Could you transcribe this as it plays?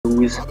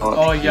Who's hot?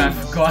 Oh yeah, I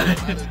forgot.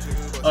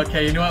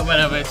 Okay, you know what?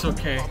 Whatever, it's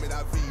okay.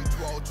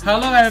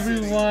 Hello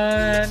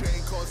everyone.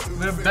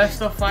 We're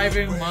best of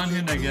 5ing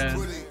Manhin again.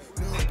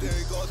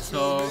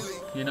 So,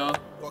 you know,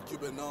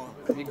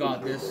 we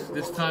got this.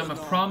 This time, I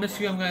promise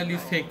you, I'm gonna at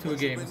least take 2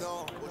 games.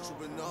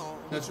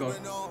 Let's go.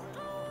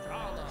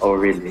 Oh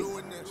really?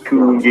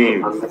 2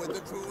 games.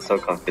 So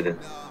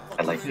confident.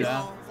 I like it.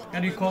 Yeah,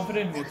 and be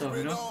confident in yourself,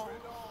 you know.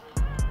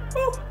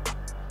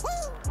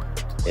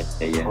 Yeah.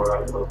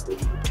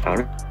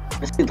 I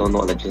honestly don't know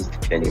Legends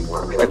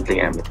anymore. I like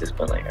playing Amethyst,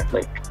 but like I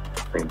like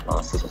playing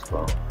Masters as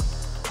well.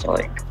 So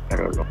like I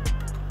don't know.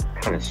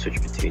 Kind of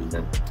switch between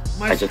them.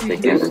 I just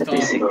like Amethyst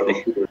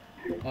basically.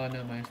 Oh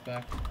no, mine's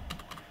back.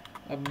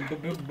 Which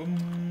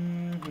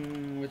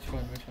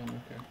one?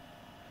 Okay.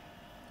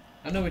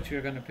 I know which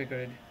you're gonna pick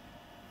already.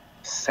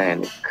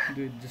 Sanic.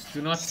 Dude, just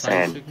do not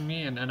side with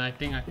me, and I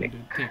think I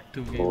can take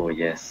 2 games. Oh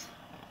yes.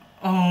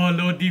 Oh,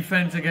 low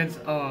defense against.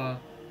 I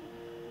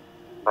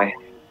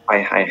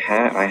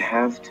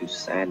have to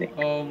Sanic.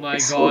 Oh my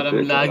it's god, so I'm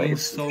good, lagging like,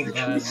 so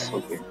bad. So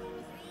good.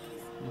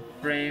 The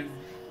frame.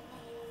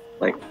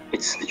 Like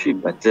it's literally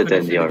better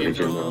than the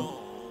original.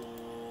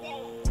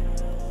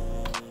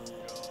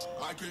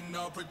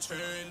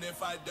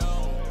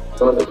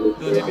 Don't hit me.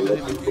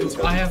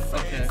 I have.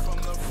 Okay.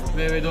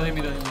 Wait, don't hit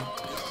me.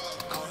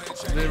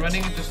 We're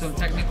running into some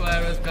technical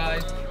errors,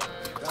 guys.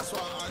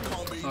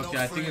 Okay,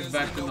 I think it's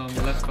back to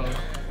normal. Let's go.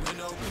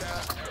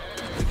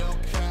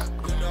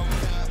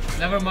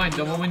 Never mind,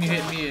 the moment you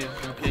hit me is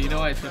okay. You know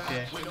what? It's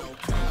okay.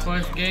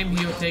 First game,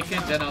 he'll take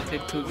it, then I'll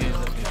take 2 games.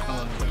 Okay, come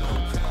on.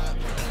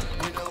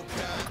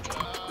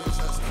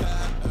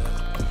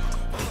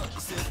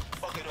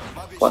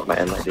 What my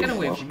end Get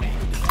away from me.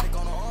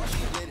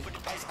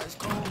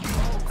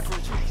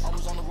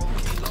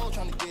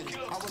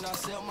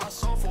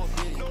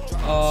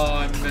 Oh,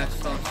 I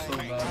messed up so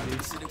badly.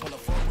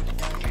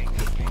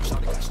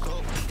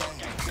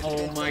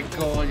 Oh my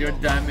god, you're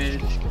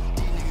damaged.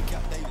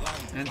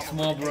 And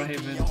small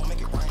Brahaven.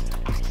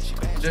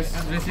 This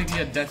is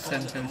basically a death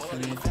sentence to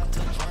me.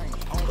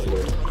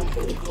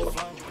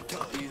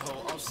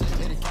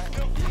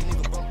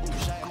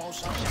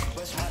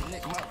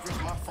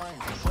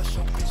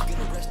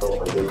 Boom!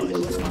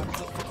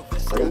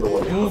 Oh my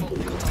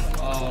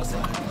god.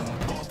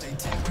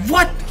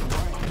 What?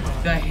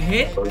 The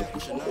hit?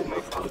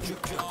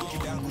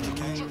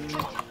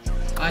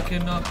 I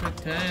cannot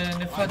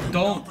pretend if I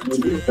don't.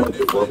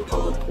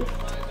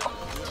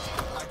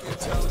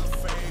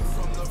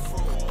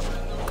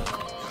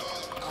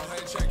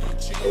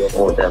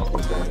 Oh, that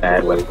was a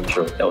bad weapon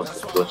control. That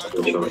was the worst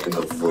control in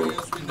the world.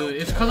 Dude,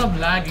 it's cause I'm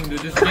lagging, dude.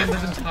 This game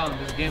doesn't count.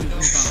 This game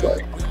doesn't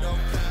count.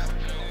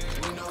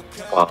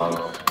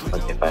 Wow.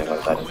 Okay, fine, I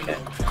don't care.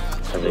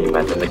 Doesn't even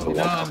matter, make me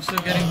No, walk. I'm still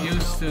getting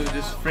used to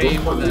this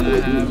frame that I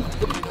have.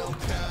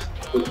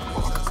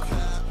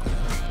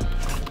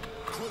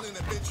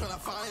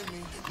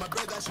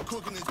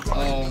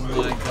 Oh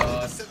my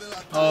god.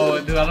 Oh,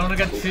 dude, I don't want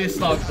to get cheese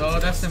locked though.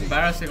 That's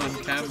embarrassing on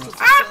camera.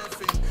 Ah!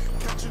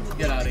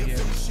 Get out of here.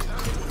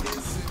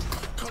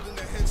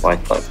 Well, I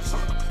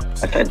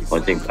tried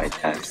dodging by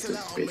tabs to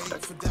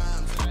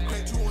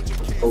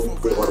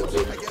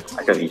I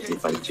can easily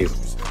find you.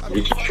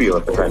 You should 3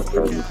 of the right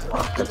from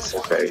that's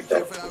very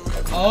bad.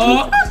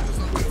 Oh!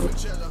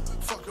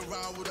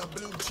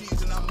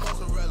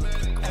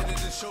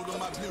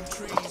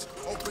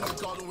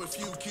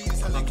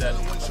 I'm dead.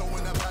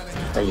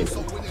 There you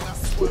go.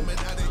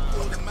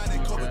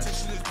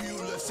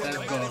 Let's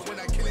go.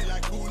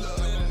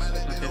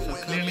 Okay, so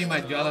clearly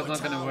my Jala is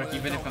not gonna work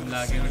even if I'm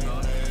lagging or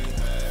not.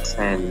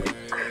 Sanic.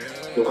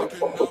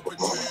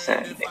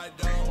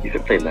 You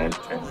should play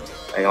Lantern.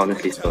 I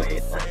honestly still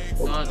hate that.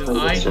 No, dude,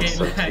 I hate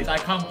that. I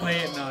can't play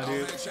it now,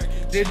 dude.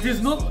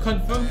 There's no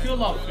confirm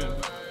kill option.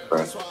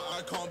 Bruh.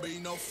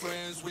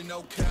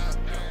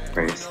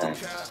 Very sad.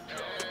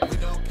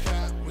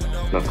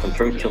 No,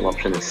 confirmed kill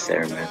option is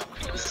Sarah, man.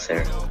 Just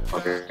Sarah.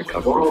 Other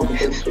recovery.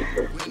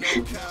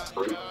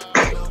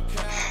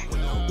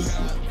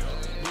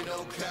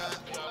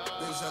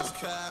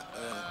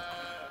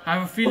 I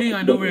have a feeling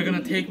I know where you're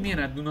gonna take me and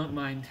I do not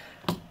mind.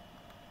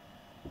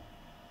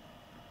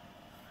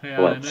 Yeah,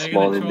 What?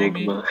 Small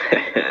Enigma?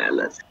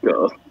 Let's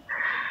go.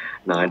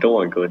 No, I don't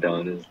want to go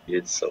down.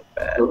 It's so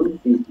bad. I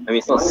mean,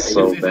 it's not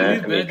so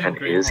bad. I mean, it kind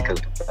of is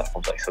because the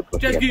platform's like so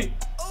good.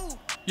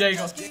 Yeah, you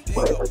go.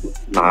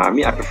 Nah, I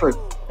mean, I prefer.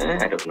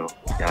 I don't know.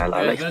 Yeah, I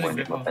like Small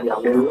Enigma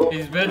better.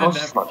 He's better than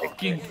that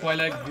fucking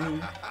Twilight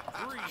Groove.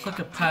 Such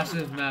a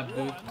passive map,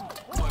 dude.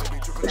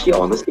 Actually,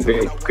 honestly,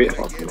 very great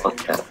for not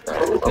that. I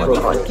don't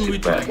know how it's too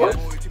bad.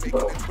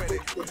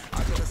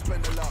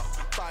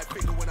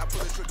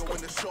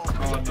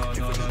 Oh no.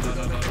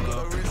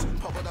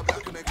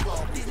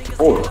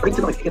 Oh, I did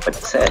not get like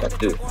sad,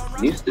 dude.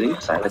 The new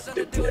silence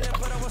did do that.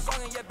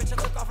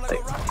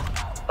 Like,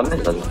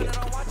 sometimes it doesn't get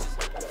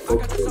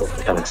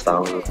kind of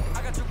style.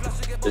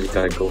 Just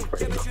gotta go for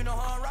it.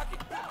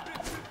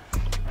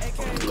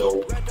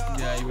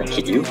 Yeah, you I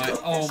hit you.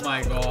 Oh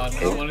my god,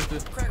 I wanted to.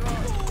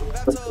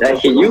 Did I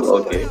hit you?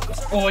 Okay.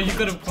 Oh, you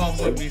could have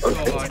comboed me so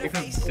hard. You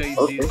could have saved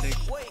these things.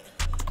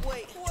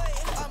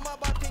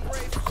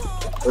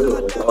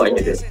 Oh, I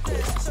hit it.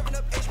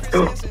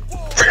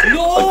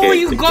 No, Okay,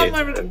 you got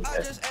my.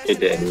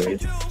 Hit it anyway.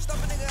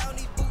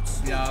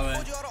 Yeah,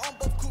 man.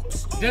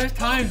 There's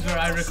times where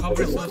I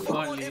recover so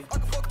smartly.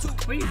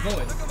 Where you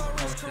going?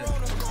 Oh shit.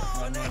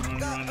 Run.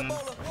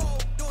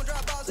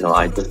 No,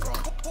 I'm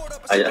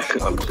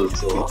so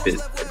stupid.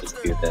 I just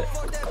do that.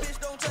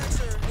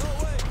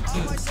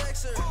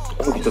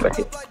 Oh, you got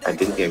hit. I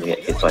didn't get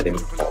hit, so I didn't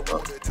fall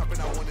down.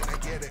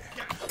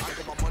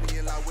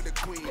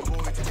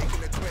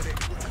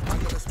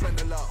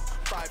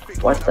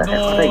 What the heck?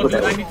 No,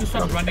 dude, I need to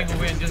stop running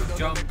away and just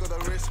jump.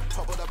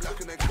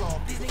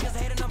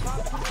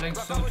 I'm playing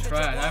so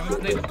trash. I haven't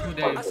played in 2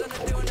 days.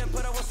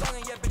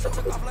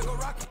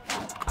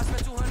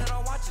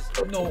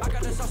 No.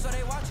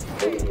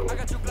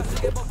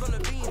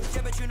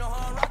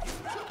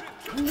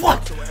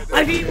 What? I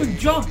didn't even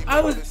jump.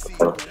 I was.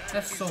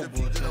 That's so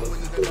bullshit.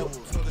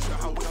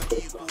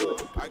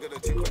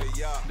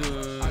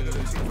 Dude.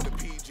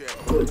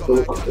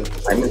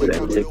 I need to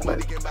take my.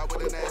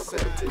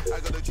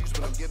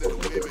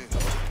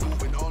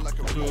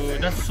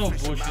 Dude, that's so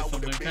bullshit.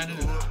 Something cannon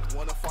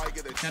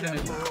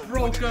is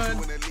broken.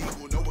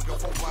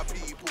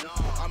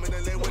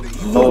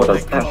 Oh, my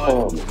the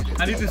platform. God.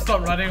 I need to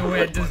stop running away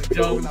and just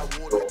jump.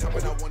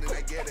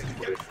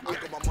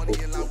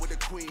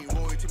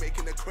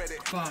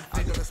 Fuck.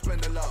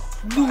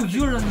 Dude,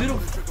 you're a little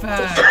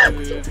fat,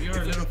 dude.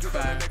 You're a little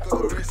fat.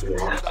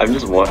 I'm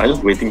just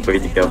waiting for you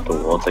to get off the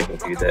wall so I can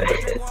do that.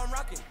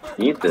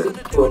 You need to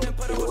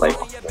like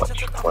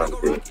watch what I'm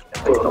doing. I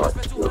know what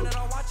to do.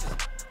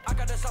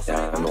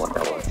 Yeah, I know what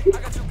that was.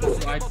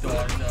 I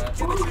dodged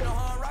that.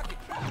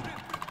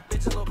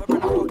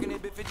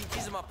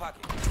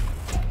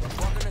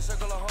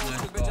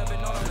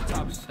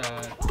 I'm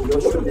sad.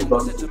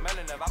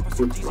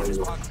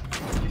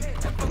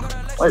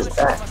 What is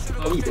that?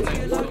 I'm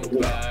playing so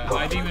bad. I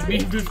didn't even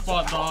mean to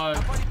spot dodge.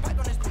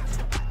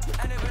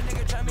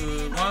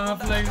 Dude, why am I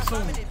playing so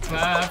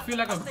bad? I feel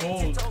like a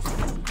gold.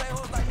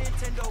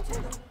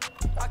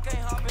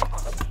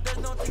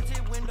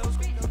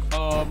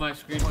 Oh, my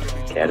screen.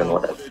 Okay, I don't know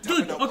what that is.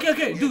 Dude,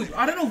 okay, dude,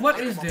 I don't know what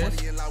is this.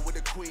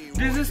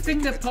 There's this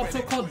thing that pops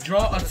up called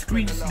draw a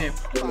screen snip.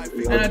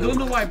 And I don't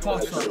know why it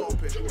pops up.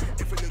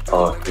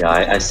 Oh,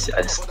 yeah, I see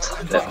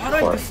that How do I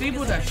before.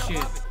 disable that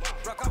shit?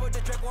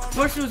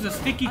 First it was the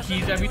sticky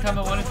keys every time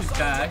I wanted to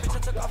dash,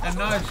 and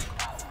now it's...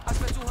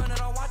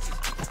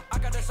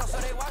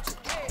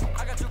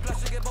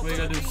 What you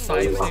gotta do,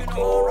 side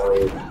signal?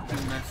 You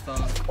messed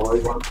up.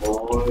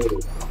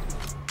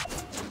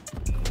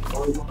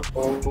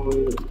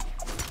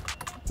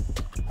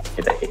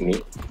 Okay, that hit me.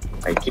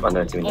 I keep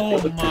underestimating Oh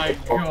the my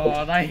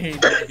god, I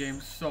hate this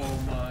game so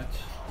much.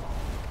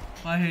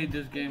 I hate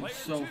this game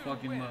so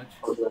fucking much.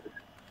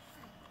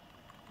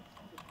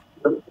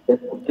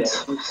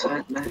 It's so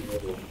sad, man.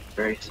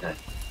 Very sad.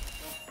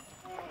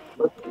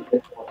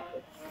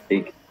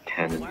 Big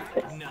cannon.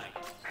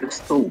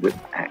 Crystal whip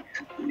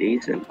axe.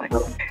 Laser like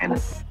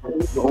cannon.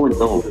 Oh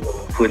no,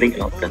 pulling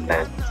out the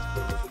land.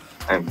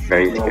 I'm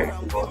very scared.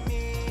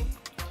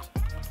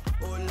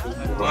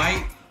 I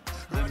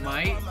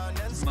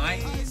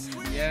might,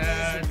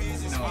 yeah,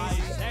 no.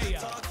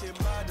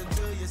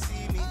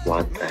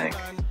 What the heck?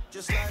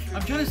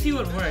 I'm trying to see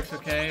what works,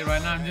 okay?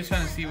 Right now I'm just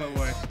trying to see what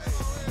works.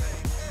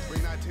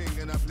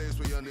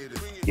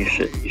 You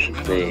should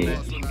play.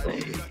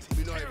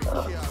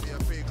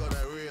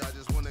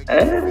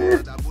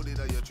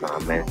 Nah,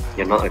 man,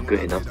 you're not a good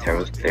enough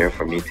Terrors player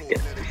for me to get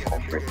to fall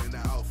for it.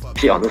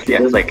 Actually, honestly, I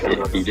was like,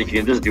 you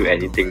can just do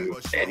anything,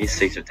 any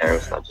 6 with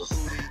Terrors, not just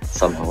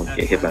somehow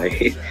get hit by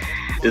it.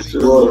 It's just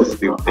so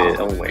stupid.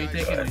 Oh my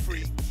god.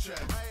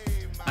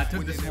 I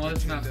took the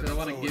smallest map because I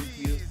want to give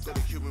you.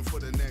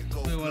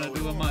 I want to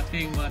do my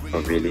thing, man.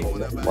 Oh really?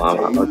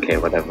 Wow. Okay,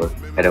 whatever.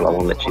 I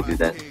won't let you do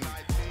that.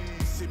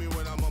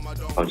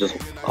 I'll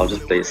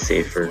just play it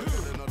safer.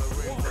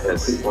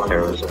 Because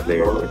Terrors are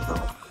there right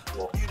now.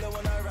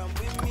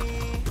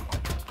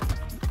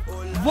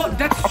 What?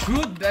 That's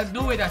true? There's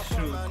no way that's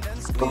true.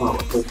 That's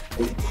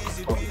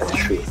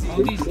true.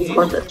 All these Of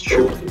course that's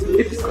true.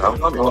 If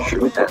ground is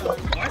true, that's not.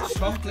 What's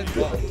something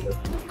wrong?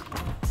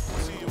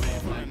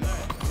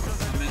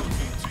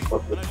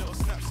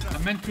 I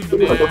meant to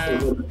there.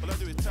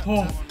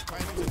 Oh.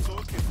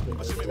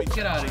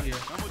 Get out of here.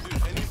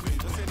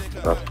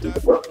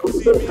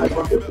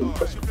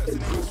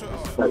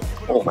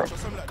 Oh my.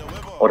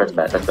 Oh, that's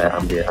bad. That's bad.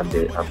 I'm dead.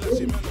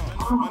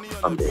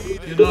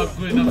 You're not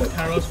good enough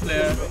Terrors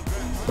player.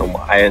 No,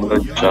 I had no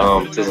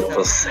jump. This is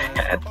so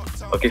sad.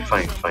 Okay,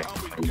 fine.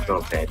 You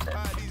don't say that.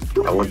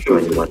 I won't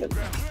join you then.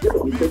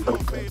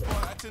 Okay,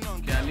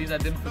 at least I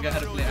didn't forget how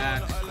to play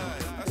Axe.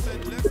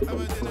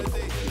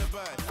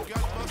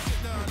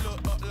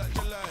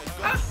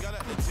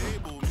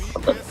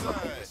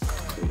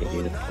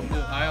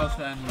 I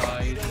also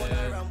analyzed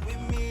it.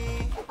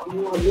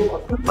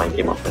 Mine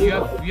came up.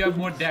 You have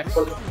more decks.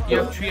 You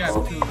have 3, I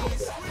have 2.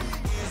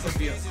 Could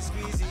be a...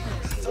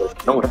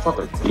 No, that's not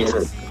the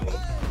reason.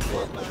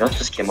 That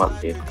just came out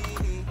late.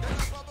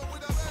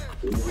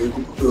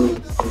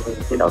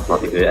 That was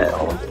not good at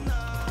all.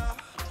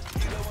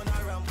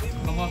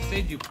 Come off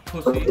stage, you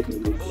pussy.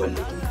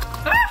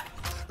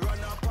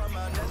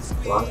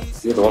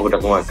 You're the one who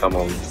doesn't want to come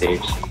on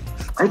stage.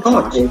 I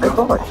dodged.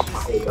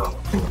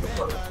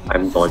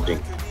 I'm dodging.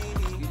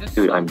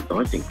 Dude, I'm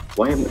dodging.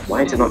 Why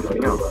is it not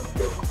coming out?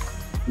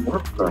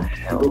 What the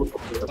hell?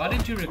 Why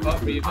didn't you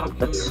recover? You could have.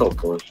 That's so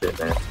bullshit,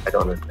 man. I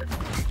don't understand.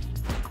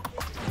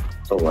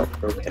 So what?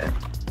 Okay.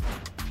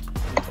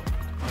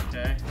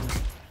 Okay.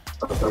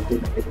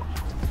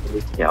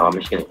 Yeah, I'm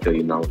just gonna kill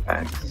you now,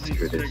 Pax. These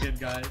Screw this. triggered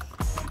guys.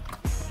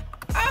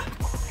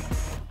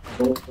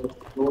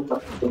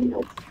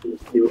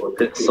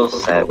 It's so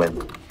sad when,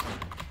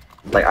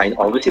 like, I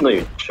obviously know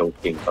you're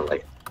joking, but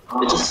like,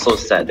 it's just so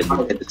sad that you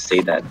had to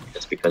say that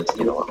just because,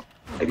 you know,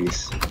 like these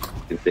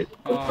stupid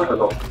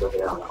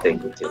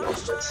things, you know.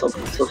 It's so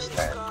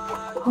sad.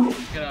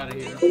 Get out of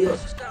here. It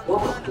was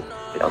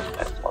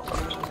bad, also.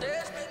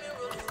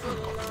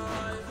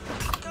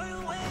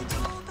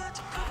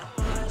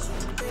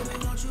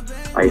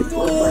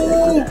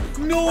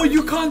 No,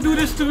 you can't do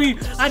this to me.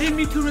 I didn't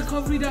mean to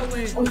recover that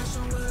way. Oh,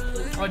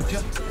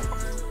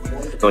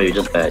 No, you're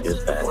just bad. You're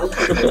just bad.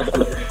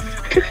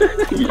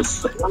 You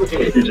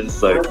just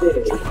suck.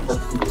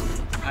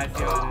 I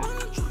feel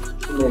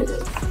it.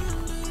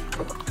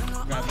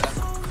 Grab that.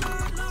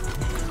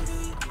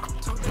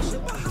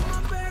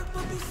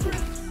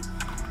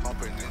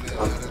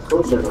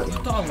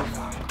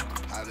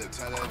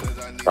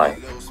 Die.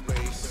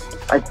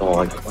 I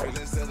dodged.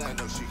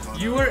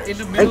 You were in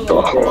the middle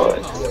of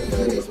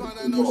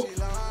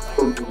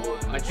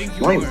I think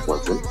you No, I were.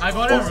 wasn't. I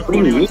got it on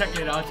recording.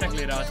 I'll check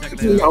later.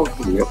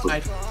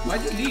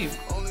 Why'd you leave?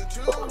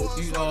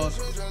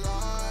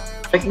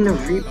 Checking the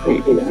replay.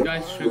 You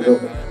guys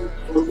triggered, man.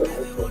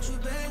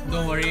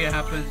 Don't worry, it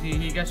happens.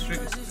 He gets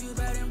triggered.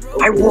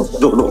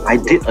 No, I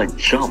did a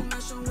jump.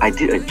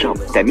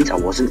 That means I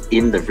wasn't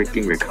in the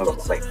freaking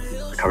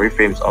recovery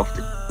frames of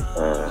the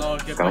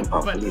Okay, ground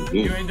pound. but What do you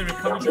mean? you're in the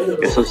recovery.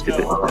 You're so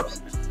stupid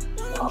sometimes.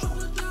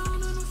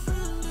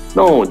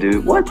 No,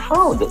 dude. What?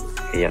 How?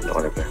 Okay, yeah, no,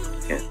 whatever.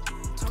 Yeah.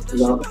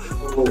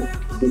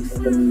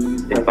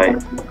 If I...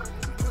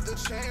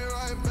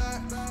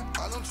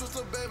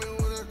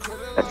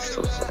 That's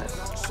so sad.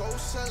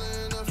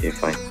 Okay,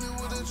 fine.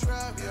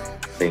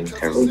 Playing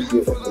Terrors.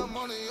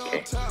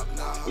 Okay.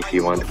 If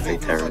you want to play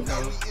Terrors,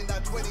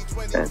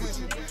 then...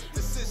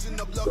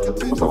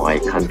 No, I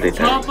can't play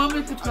Terrors.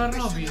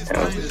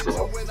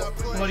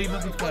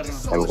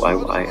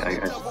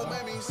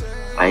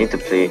 I need to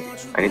play.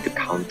 I need to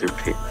counter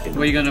play. What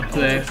are you gonna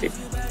play?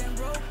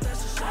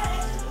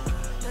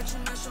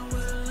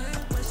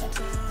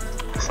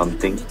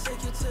 Something.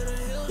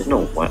 You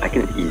know what? I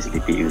can easily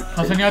beat you.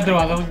 Hasan yaad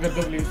darwaza band kar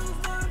do please.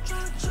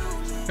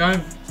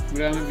 Can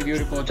video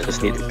record.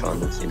 Just need the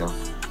comments, you know.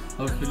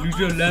 Okay, lose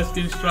your last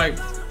in strike.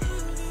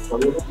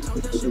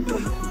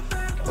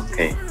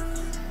 Okay.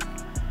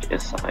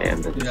 Yes, I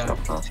am the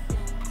last.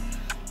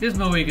 There's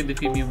no way you can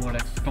defeat me in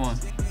Modex. Come on.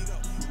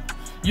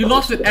 You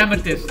lost with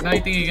Amethyst. Now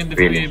you think you can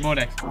defeat me in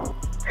Modex?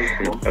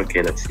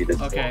 Okay, let's see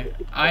this. Okay,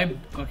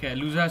 okay.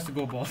 Loser has to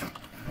go bald.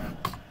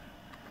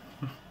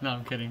 No,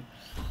 I'm kidding.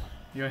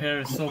 Your hair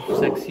is so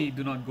sexy.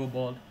 Do not go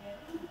bald.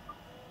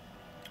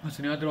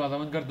 Sunil, दरवाजा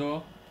बंद कर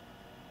दो.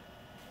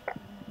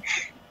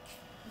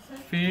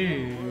 फिर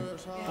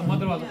अम्मा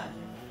दरवाजा.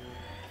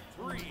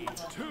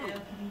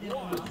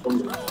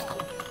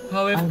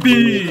 How it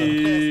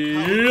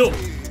feel?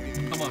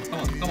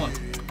 Come on.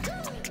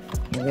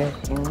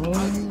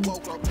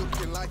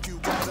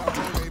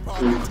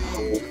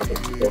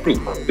 What are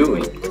you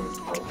doing?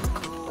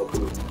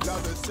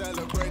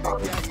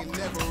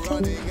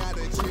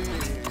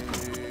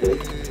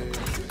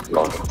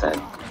 Lost that.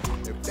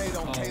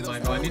 Oh my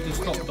god, I need to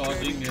stop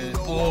dodging it.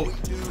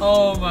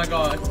 Oh my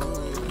god.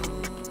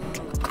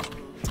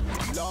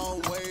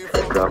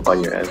 Drop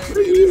on your ass.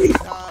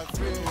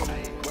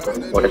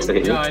 What is the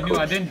hit? Yeah, I knew.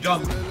 I didn't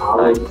jump.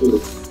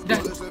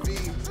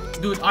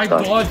 Dude, I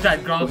dodged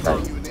that ground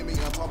pound.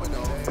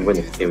 I'm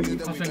gonna kill you.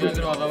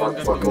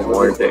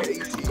 Vortex.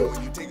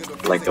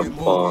 Like a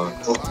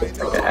boss. Like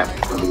an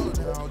absolute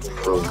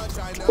pro.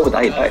 Oh,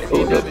 die.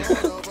 Oh, no.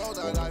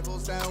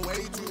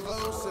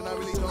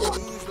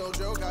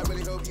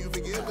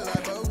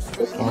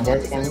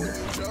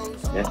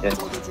 Yes.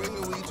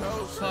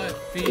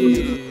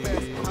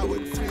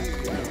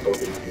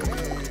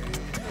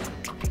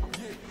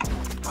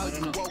 I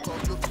don't know.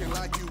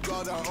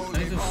 I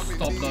need to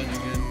stop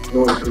dodging again.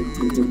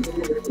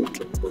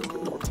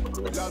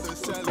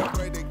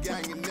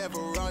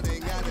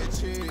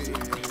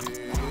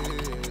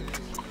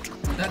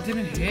 That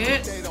didn't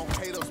hit.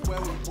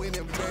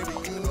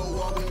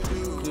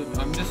 Dude,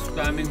 I'm just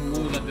spamming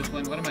moves at this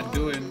point. What am I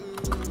doing?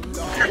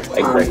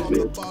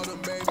 Exactly.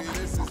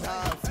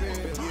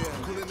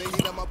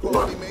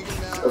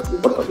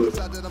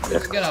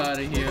 Let's get out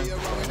of here.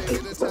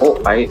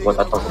 Oh, I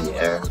thought in the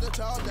air.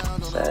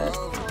 Sad.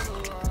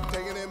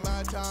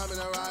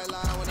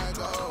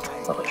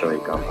 Oh, sure you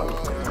got one.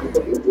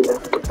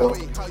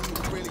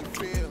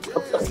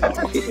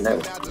 Easy now.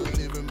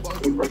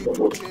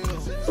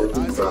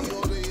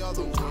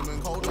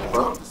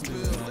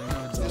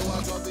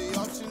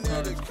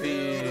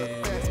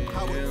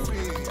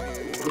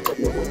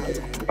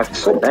 I'm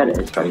so bad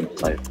at trying to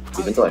play,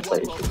 even though I play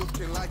it.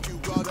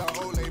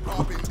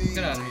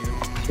 Get out of here.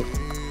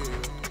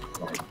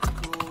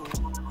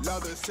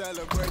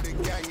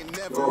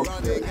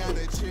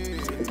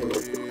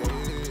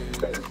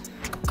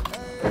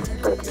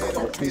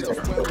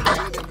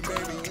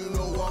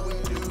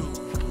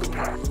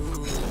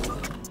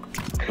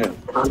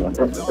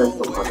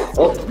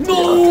 Oh No!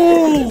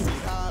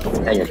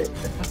 anjir,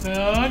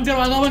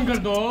 दरवाजा बंद कर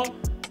दो.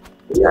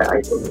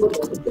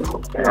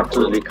 I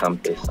absolutely can't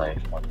play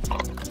safe.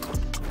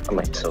 I'm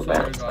like so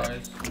bad. Sorry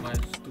guys, my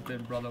stupid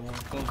brother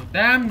won't close the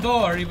damn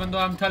door even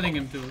though I'm telling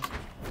him to.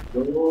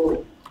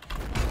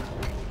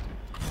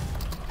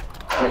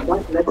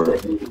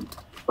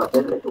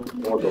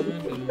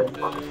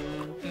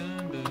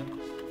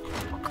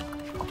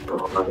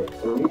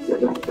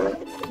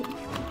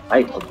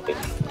 I don't think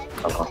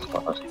I'll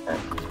hotspot us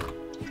again.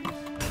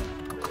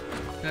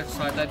 That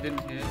sidelight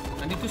didn't hit.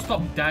 I need to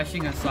stop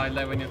dashing at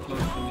sidelight when you're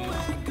close to me.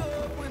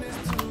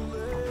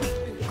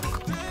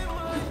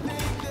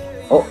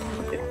 Oh,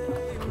 okay.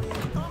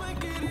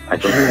 I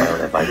don't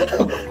know if I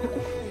can.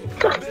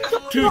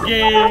 2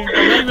 games!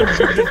 I'm not even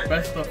doing this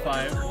best of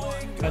 5.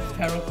 That's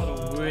terrible for the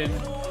win.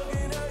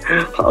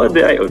 How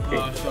did I?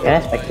 Okay. So Yeah,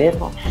 expected.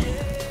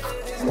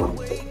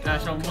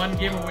 Ash, I'm 1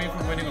 game away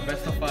from winning a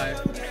best of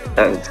 5.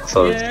 That's so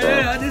Yeah,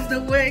 that is the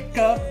wake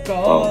up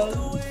call.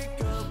 Oh.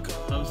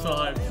 I'm so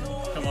hyped.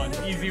 Come on,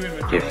 easy win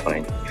with Okay,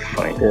 fine,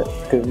 fine.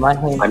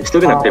 I'm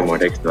still gonna play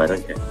Mordex, though. I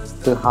don't care.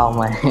 To how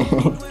my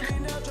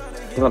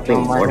I'm not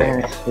playing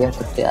Mordex. you have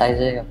to play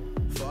Isaiah.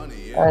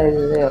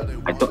 Isaiah.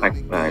 I don't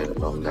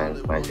know, man.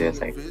 My idea is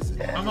like.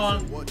 Yeah. Come on.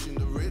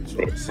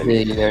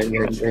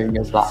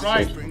 You're black.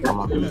 Right. Come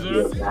on.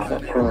 Loser.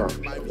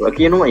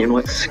 Okay, you know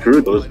what? Screw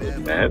those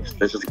maps.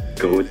 Let's just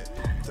go with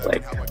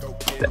like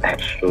the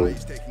actual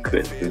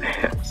good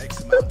maps.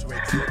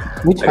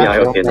 Which I mean, maps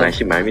okay, you then all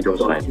actually Miami don't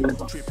find that.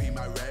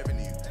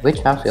 Which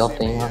maps you all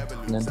playing on?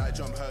 Then?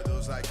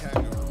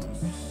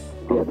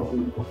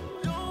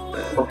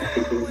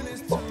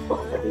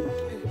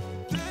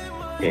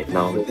 Okay,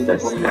 now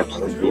that's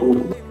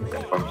absolutely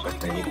confirms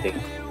like anything.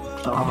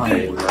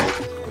 Okay, nice.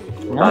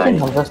 Nothing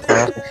has just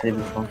Taurus actually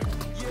before.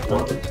 So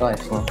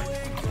excellent.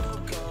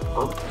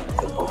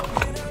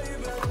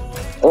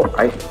 Oh,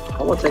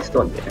 how was I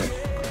still on the end?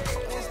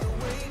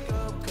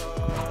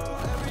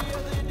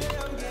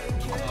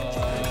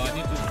 I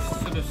need to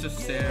sort of just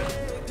stare.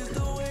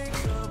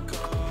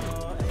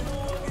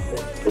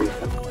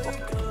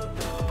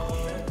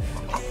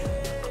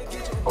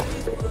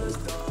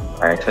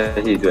 I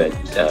actually do it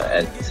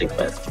at 6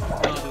 man.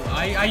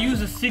 I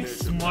use a 6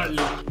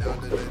 smartly.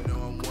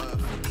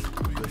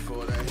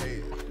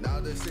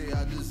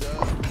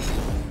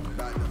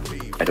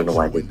 I don't know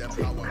why I did that.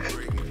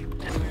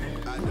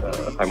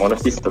 I'm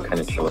honestly still kind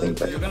of trolling,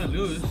 but You're gonna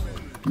lose.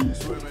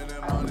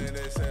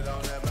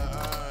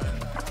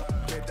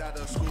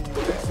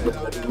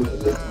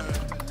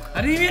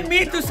 I didn't even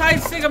mean to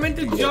side stick, I meant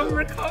to jump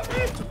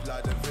recovery.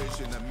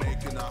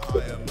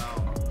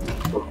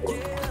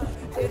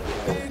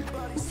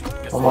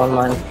 Come on,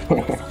 man.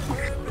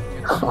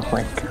 Oh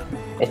my god.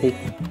 I hate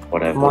you.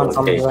 whatever. Come on,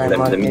 Okay, come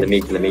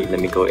let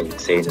me go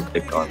insane and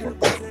click on it.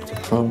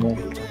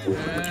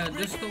 Yeah,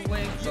 just the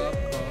wake up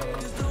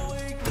call.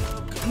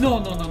 No.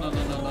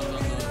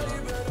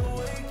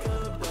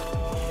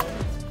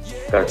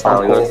 Guards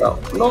out.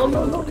 No.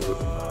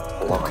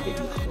 Why?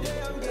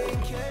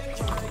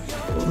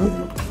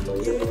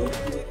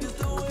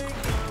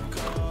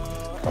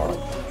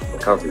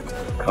 Cover.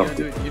 Yeah,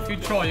 dude, if you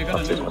troll, you're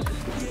gonna lose.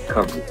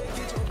 Cover.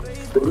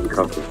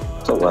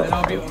 So what? Then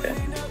I'll be okay.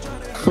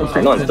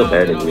 I know I'm still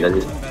better than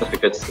you, just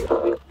because.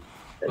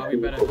 I'll be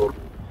better.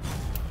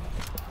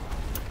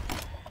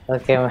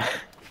 Okay, man.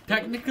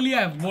 Technically,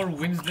 I have more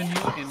wins than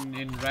you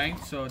in rank,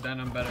 so then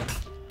I'm better.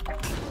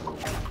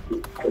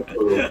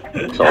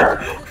 So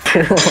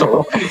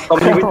how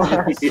many wins do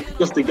you need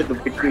just to get the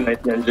victory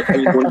 1900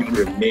 and you don't even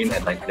remain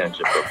at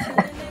 1900?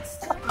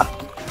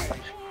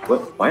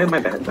 What? Why am I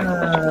bad at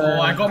 1900?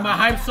 Oh, I got my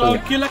hype song,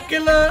 killer,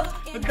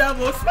 the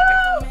devils.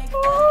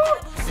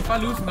 If I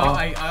lose now,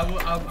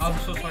 I'm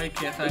so sorry,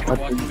 KS. I have to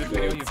watch this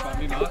video. You're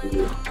probably not.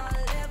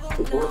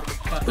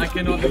 But I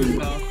cannot lose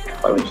now.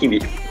 Why would he be?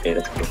 Okay,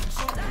 let's go.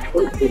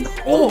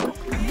 Oh,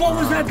 what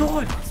was that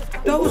dodge?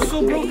 That was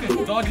so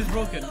broken. Dodge is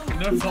broken.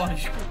 Nerf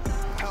dodge.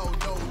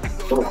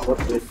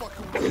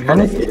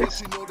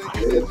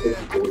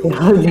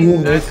 How do you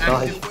That's miss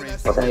dodge? active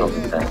phrase. What the hell is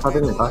that? How do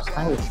you dodge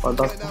time? What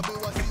dodge time?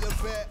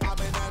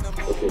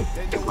 Too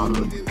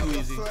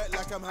easy.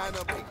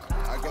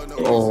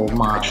 Oh I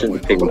my.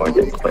 shouldn't pick more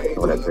than, but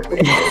whatever.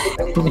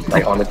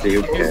 Like honestly, who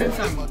Okay, cares? since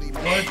I'm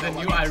worse than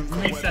you, I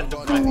reset the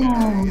bracket.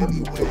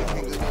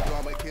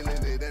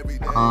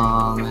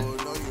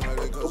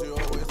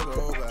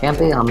 Can't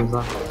be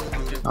Hamza.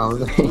 Okay, Oh,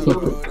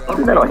 How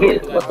did that not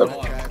hit? What the?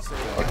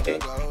 Okay,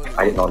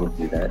 I did not need to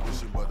do that.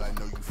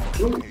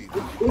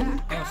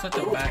 That was such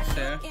a bad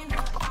stare.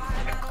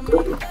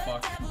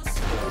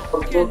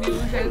 Fuck. Can you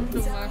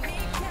handle my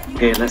son?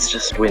 Okay, let's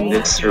just win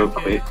this real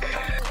quick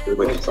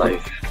with his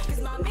life.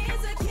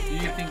 Do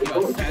you think you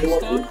are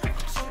sandstorm?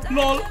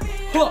 LOL!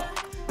 Huh!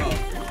 Oh.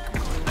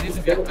 I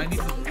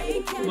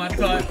need to my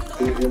time.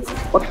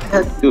 What the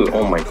heck, dude?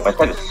 Oh my god, my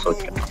tag is so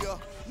good.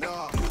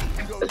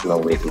 There's no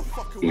way to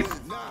beat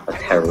a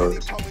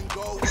terrorist.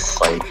 A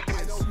scythe.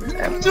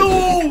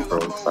 No!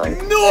 Terrorist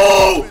scythe.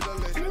 No!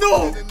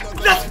 No!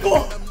 Let's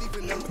go!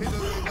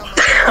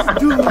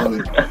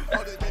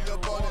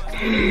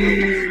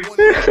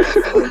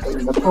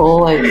 oh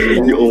my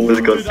You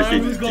almost got to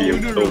Dude, be I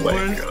was game. going Oh my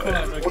worst god.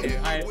 part. Okay,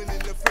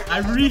 I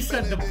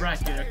reset the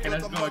bracket. Okay,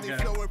 let's go again.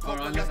 Or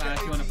unless I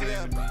actually want to play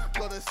with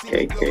me.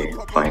 Okay,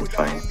 fine.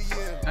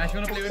 I actually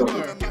want to play with me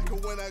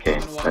or? Okay,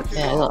 let's.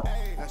 yeah, look.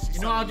 You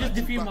know, I'll just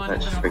defeat Manu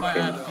and Let's then I'll fight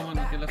freaking- Adam. Come on,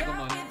 okay, let's go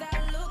Manu.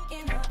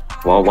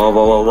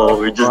 Wow,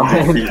 we just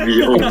defeat me.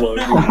 Oh my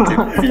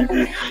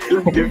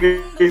god,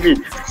 defeat me.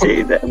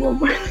 Say that one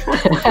more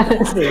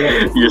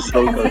time. You're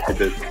so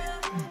confident.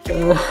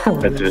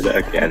 Let's do that.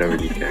 Okay, I don't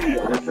really care.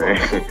 That's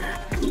right.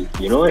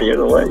 You know what?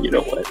 You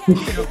know,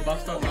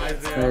 bust out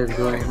Isaiah. Let's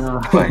go now.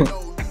 Fine.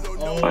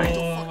 Oh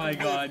Fine. my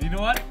god, you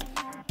know what?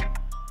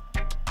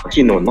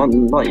 Actually, no,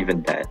 not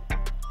even that.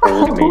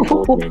 Old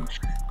maid.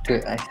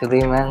 Dude,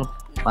 actually, man,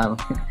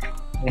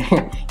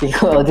 you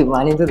go to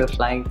money to the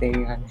flying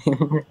thing and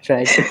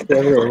try to save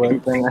your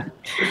weapon.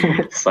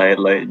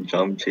 Sidelight,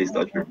 jump, chase,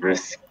 dodge,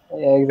 reverse,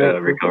 Yeah,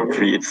 exactly.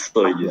 recovery. It's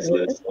so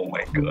useless. Oh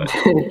my god.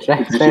 try, It's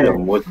actually the try.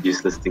 most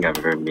useless thing I've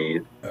ever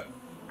made.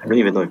 I don't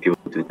even know if people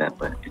do that,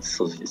 but it's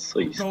so Bro,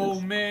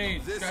 useless.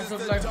 mate. Guys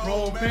look like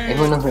bro, pain.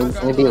 Even though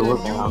maybe it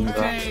worked around the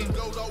Pain.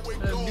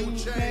 The new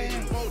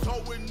pain.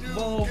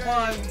 Bro,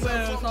 five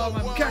wheels,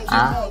 I'm catching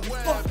Ah. all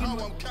fucking.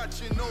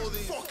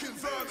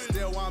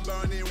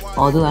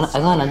 Oh, dude, I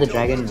got another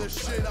dragon.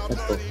 Let's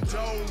go.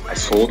 I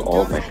sold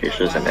all my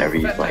fishes and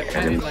every Bet like my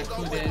pen enemy. in like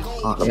 2 days.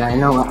 Oh, yeah, I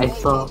know. I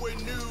saw.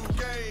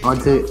 Oh,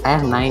 dude, I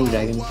have 9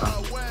 dragons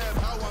now.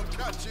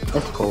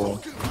 Let's go.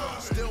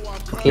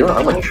 Okay, You know,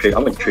 I'm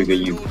gonna trigger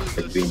you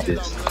by doing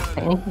this.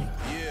 anything.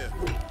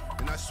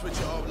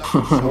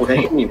 Oh,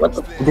 hey, me, what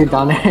the Dude,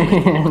 down there.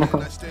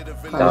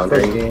 No. down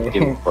there? Okay.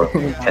 Game for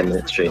 10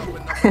 minutes straight.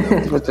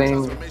 For 20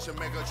 minutes.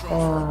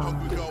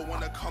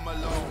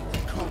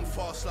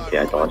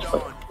 Yeah, I dodged,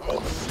 but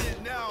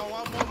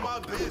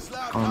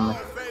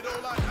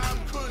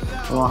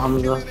Oh,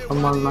 Hamza,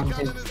 come on, man.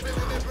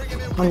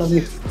 I love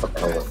you. what the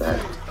hell was that?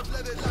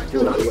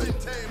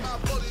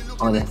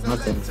 Oh, there's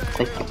nothing.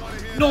 Thank you.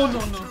 No.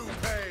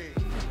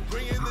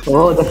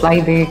 Oh, the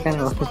flying thing can.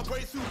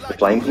 The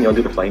flying thing, you want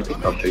to do the flying thing?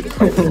 I'll show you the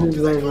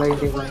flying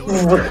thing.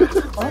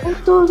 Flying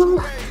thing.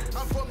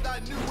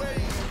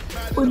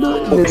 Oh,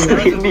 no. Still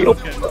hit me. Oh.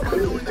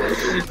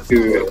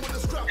 Dude,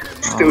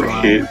 still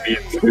hit me.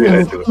 Dude,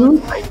 I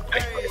don't.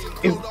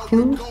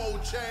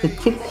 The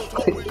kick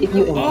hit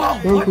you and Oh,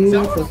 kill what? you.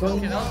 That was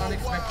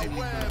unexpected.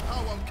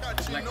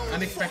 Like,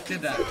 unexpected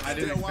that. I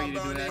didn't expect you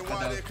to do that, but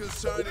that was...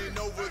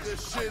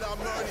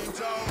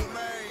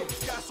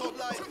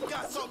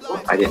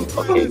 I didn't.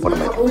 Okay, what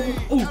am I doing?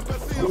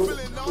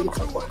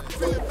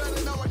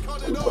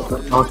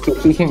 Oh,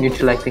 keep him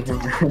neutralizing him.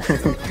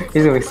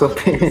 He's gonna be so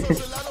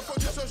pissed.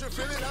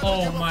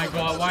 Oh my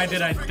god, why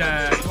did I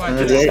dash? Why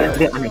They're did I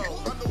dash?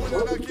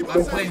 unexpected.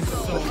 I'm playing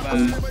so bad.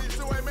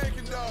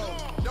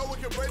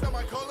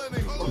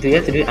 Do you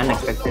have to do it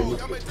unexpectedly?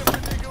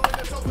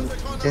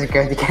 Just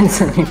gravity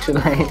cancel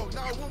neutralize.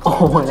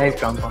 Oh, nice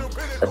jump on.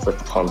 That's a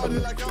ton of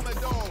it.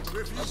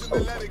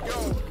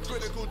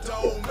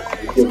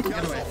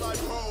 Get away.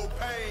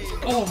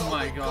 Oh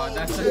my god,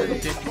 that's such a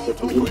dick.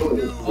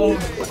 Oh,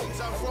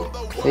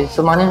 Wait,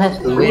 so Manu has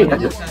to wait, win. I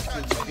just have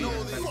to defeat him.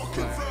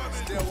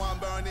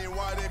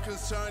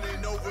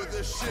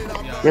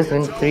 Yeah. Just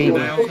win 3. And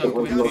I also have to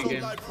win 3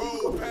 games.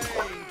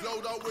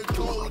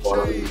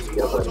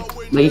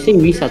 But you say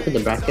restarted the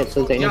bracket,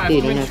 so Yeah, I technically have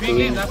you to don't win have 3 to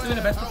games. win. I have to win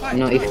the best of 5.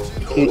 No, if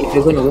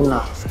you're gonna win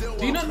now.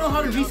 Do you not know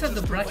how to reset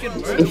the bracket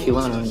works? If you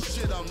wanna win.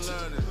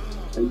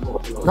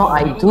 No,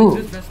 I do.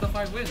 Just best of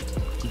 5 wins.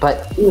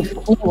 But if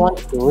he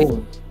wants to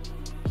win,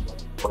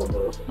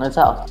 that's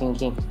what I was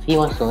thinking. If he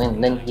wants to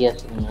win, then he has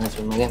to win another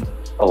game again.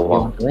 Oh You wow,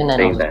 want to win, then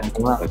saying I'll that.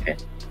 win well.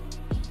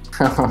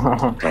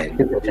 Okay,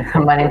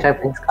 My name is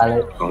playing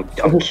Scarlet.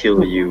 I'll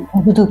kill you.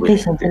 Dude, play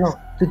with Sentinel.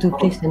 Dude,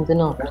 play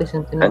Sentinel. Play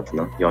Sentinel.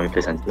 Sentinel. You want me to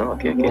play Sentinel?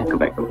 Okay, go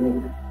back.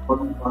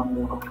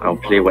 I'll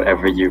play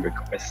whatever you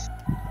request.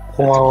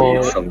 Wow.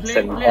 Let's play some Play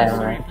Sentinel.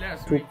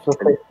 Asuri.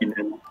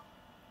 Sentinel.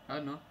 I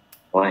don't know.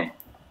 Why?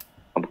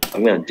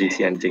 I'm gonna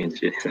GC anything and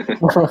shit.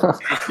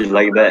 You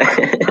like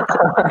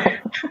that?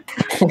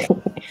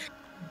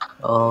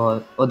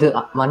 Oh, dude,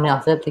 Manu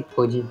after that play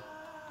Koji.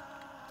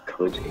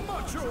 Koji.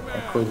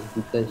 Koji,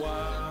 because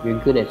you're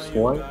good at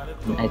sword,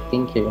 and I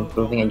think you're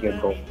improving at your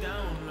bow.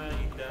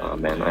 Oh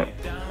man,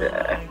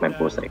 my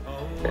bow's like.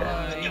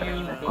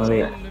 Oh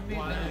wait.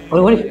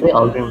 What if you play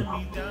Algrim?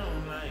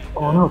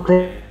 Oh no,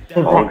 play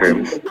Oh, Brax.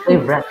 Grims. Play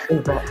Brax.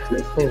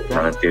 Let's play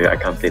Nah, Brax. dude, I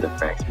can't play the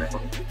Brax, man.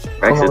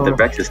 The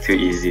Brax is too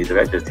easy. The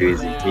Brax is too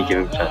easy. Me give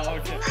him a chance.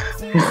 Okay.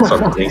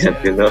 Something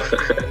Sentinel.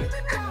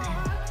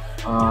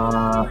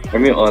 Uh, I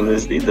mean,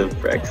 honestly, the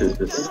Brax is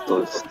just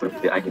so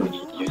stupid. I can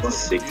use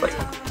 6 like a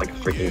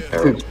freaking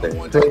carriage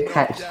player. play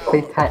catch.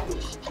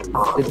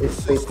 After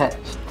this, play catch.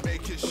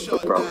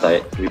 Brown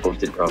side. We both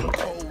did brown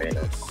side. Very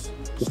nice.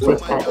 We play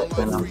catch,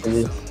 man, after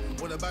this.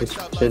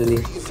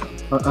 Literally.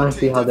 I wanna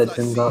see how that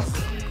turns out.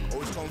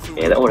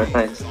 Yeah, that was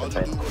nice. That's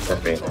nice.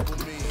 That's very nice.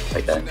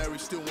 Like that.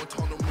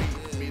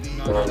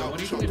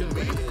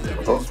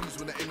 Oh.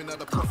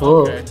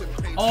 Oh. Okay.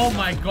 Oh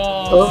my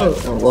god!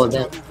 Oh, well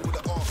then.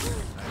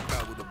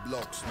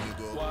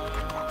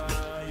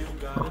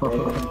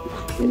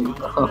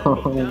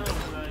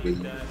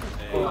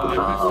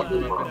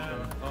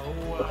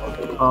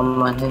 Oh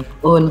man.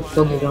 Oh no,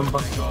 don't get jump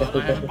off. I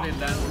haven't played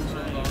that in so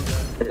long.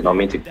 I did not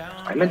mean to.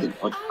 I meant to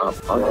dodge up.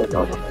 How did I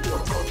dodge up?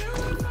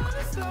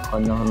 Oh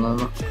no. What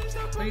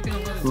do you think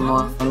about Come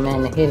on,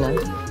 man, here now.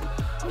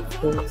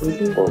 Whoa. What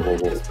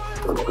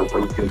are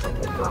you doing?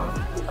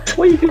 What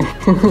are you doing?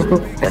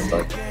 That's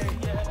fine.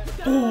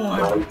 Oh,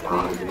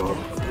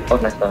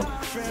 nice done.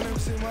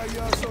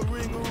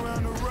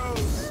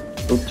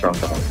 Oops, wrong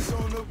button.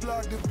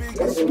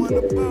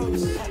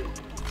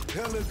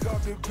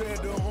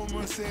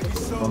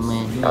 Oh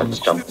man. I'll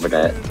just jump over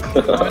that.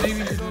 Why do you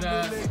need to do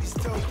that?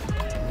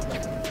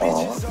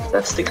 Aw,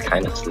 that stick's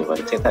kind of slow, but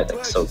at the same time, it's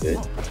like so good.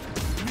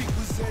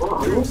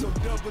 Oh,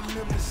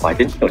 I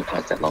didn't know it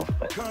lasts that long,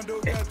 but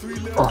okay.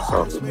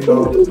 Oh, So,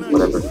 no.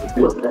 whatever.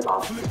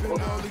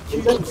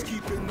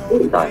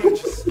 Die.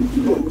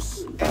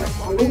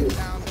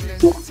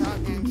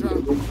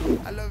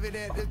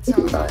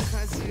 Die.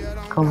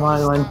 Come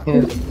on, one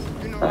here.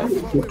 Die.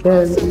 You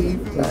can.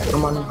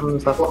 Come on,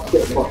 Hamza.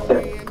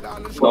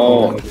 No!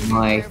 Oh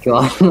my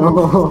god, no.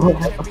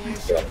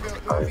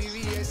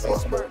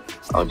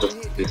 I'll just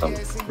do some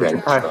random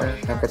Guitar,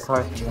 stuff.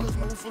 guitar.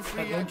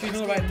 But don't you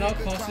know right now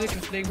Cosmic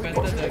is playing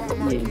better than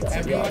everyone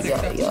except yeah.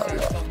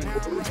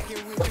 Sandstorm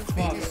and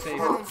Smart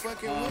safe.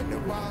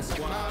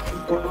 Sandstorm.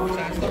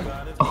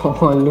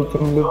 Oh,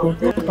 looping.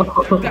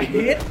 That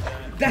hit!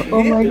 That hit!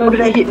 Oh my god. How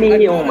did I hit me? I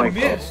Oh thought my I god.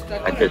 missed. I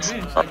did missed.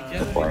 stop I genuinely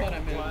before. thought I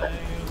missed.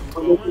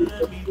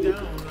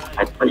 I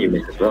thought you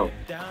missed as well.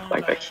 But I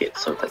got hit,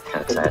 so that's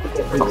kind of sad.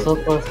 It's so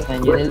close,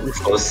 man. You didn't.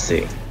 It's so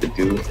sick to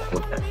do with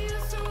that.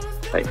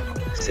 Like,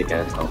 sick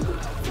ass help.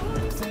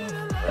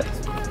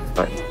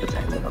 But just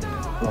hang it up.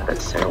 Oh,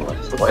 that's Sarah. What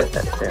is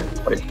that, Sarah?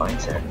 What is mine,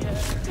 Sarah?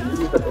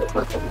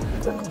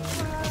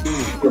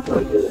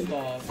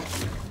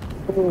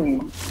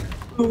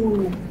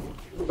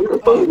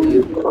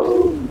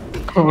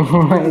 Oh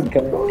my god.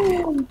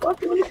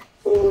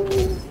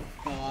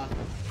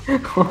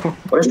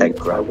 What is that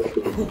grab?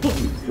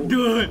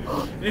 Dude,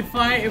 if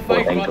I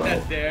thank got God.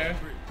 that there,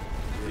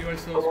 you are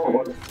so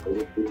screwed.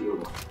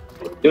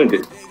 Doing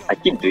good. I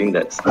keep doing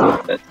that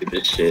stuff, that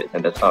stupid shit,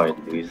 and that's how I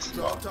lose.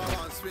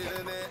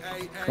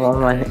 Come on,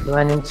 man.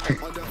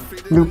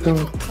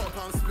 Looping.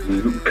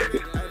 Loop.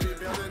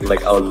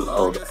 Like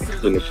I'll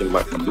exclamation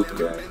mark loop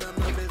guy.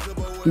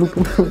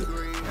 Looping.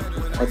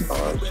 I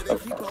dodged.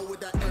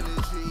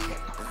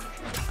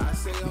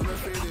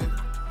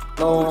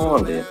 No,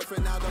 dude.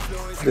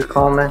 Be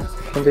calm, man.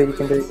 You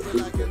can do it.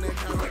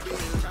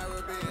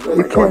 Oh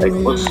my god, that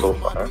goes so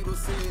far.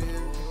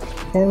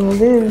 Can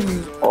do it.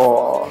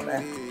 Oh,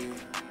 man.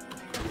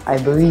 I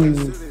believe.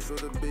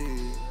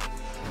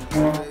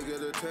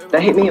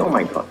 That hit me, oh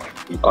my god.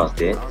 Oh, it's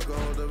dead.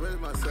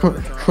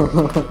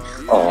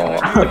 Oh,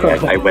 okay,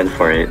 I went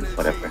for it,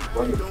 whatever. I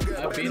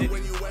beat it.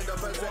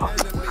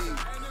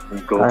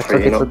 Go for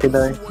it, okay,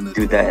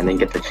 do that and then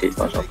get the chase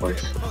dodge off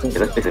first. Okay,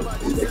 let's face it.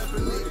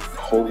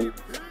 Holy.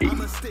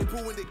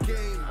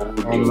 Oh,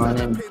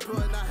 man.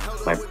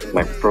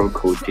 My pro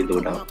Koji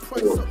loadout.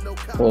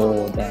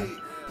 Oh, damn.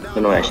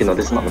 No, actually, no,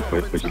 this is not my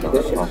pro Koji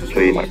loadout. I'll show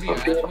you my pro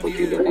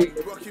Koji loadout.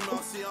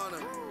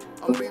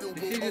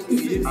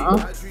 Huh?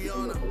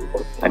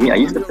 I mean, I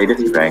used to play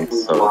this rank,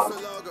 so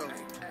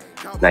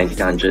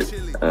 1900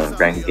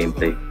 rank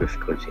gameplay with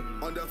Koji.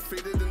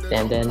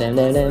 Damn.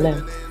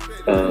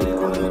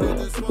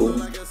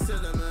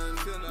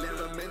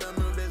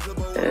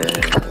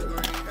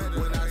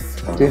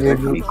 Dude,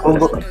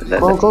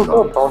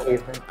 go, ball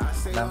here.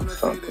 No.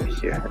 Okay,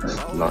 here,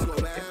 it's not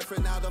okay.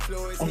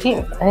 I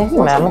think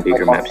Some man.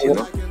 bigger maps, you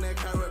know?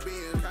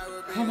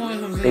 Come on,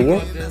 Hamza, you Bigger?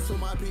 got this.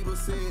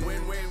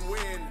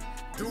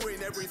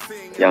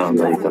 Yeah,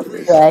 no, you got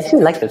this. Yeah, I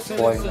actually like the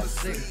score.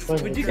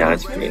 Yeah,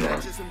 it's pretty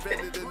nice.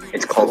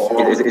 It's called,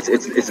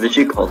 it's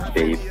literally called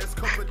Babe.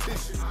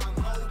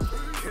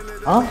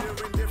 Huh?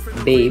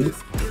 Babe.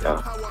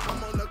 Yeah.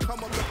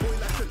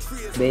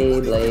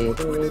 Beyblade.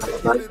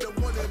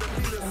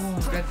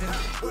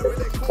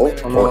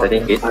 Oh, that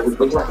didn't hit.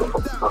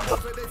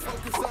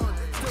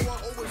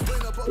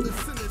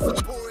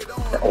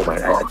 Oh my, I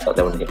thought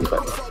that one hit me,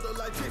 but...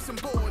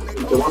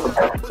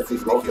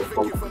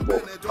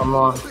 Come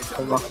on.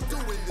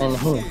 And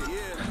here.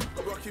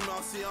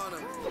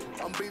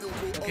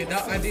 Okay,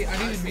 that I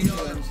didn't mean to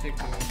unstick.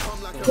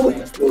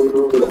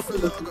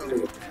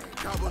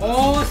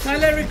 Oh,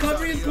 silent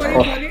recovery in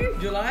 2020,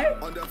 July?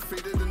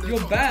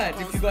 You're bad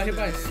if you got hit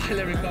by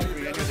silent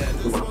recovery and you're dead.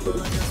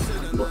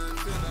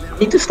 I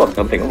need to stop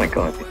jumping, oh my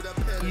god.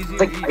 Easy,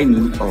 It's like,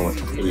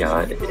 easy.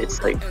 yeah,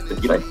 it's like,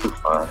 it'd be like too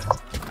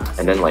fast.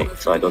 And then like,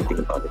 so I don't think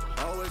about it.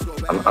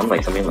 I'm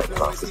like something like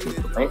classes,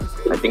 right?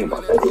 I think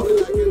about that.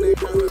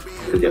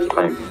 Because you have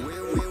time.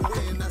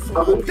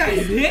 That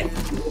hit?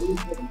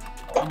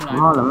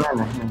 Oh, the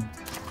man.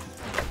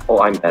 Oh,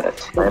 I'm bad at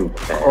it. I'm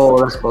bad. Oh,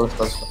 let's go.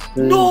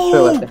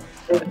 No! Dude!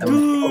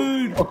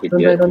 Oh,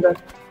 Idiot. don't die.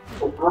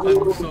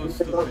 I'm so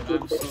stupid,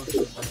 I'm so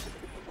stupid.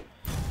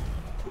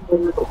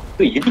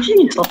 Dude, you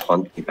usually stop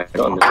haunting. I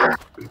don't understand.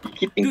 You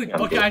keep thinking Dude,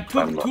 I'm okay, dead, I but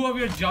I'm took not. 2 of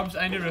your jumps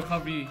and your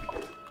recovery.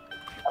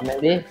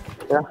 Maybe?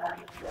 Yeah.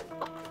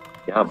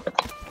 Yeah, but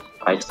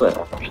I still have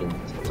options.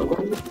 So,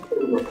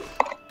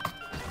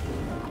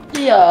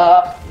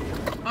 Yeah.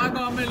 I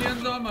got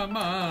millions on my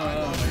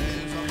mind.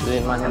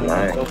 Wait, man.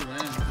 nice.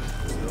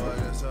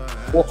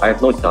 Oh, I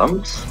have no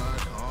jumps?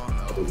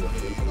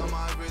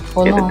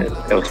 Oh, Okay, no.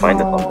 it was fine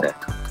to bump that.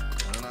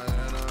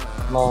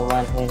 No,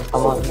 man. Hey,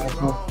 come on, man.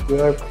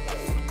 You're...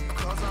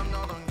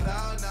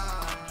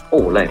 Oh,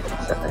 like,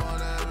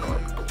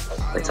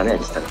 like suddenly I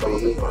just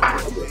started. I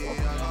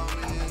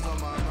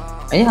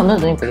think I'm not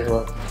doing pretty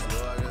well.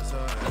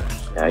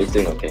 Yeah, he's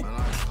doing okay.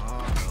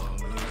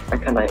 I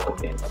can't die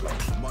okay.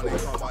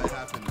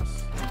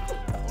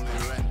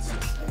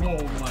 Oh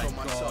my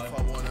god.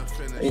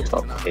 He's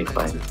not okay,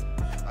 fine.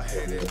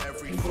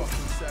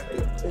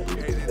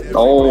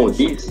 No,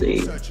 DC.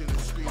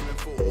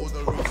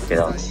 Okay,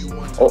 that was...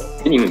 Oh,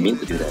 didn't even mean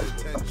to do that.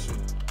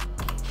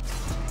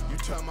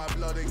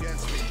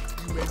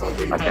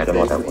 Okay, I don't know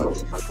what that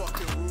was. I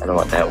don't know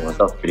what that was.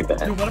 That was pretty bad.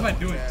 Dude, what am I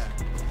doing?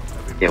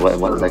 Yeah, what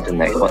legend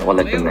next? What Play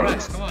legend right,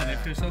 next? come on,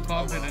 if you're so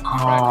confident,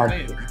 Ah.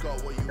 play.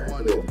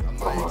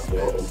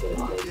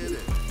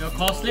 Yo,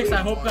 Costlix, I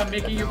hope I'm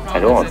making you proud. I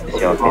don't want to see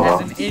how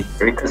As an eight.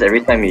 because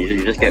every time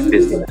you just get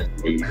busy and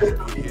just leave.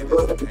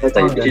 It's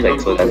like usually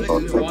like so damn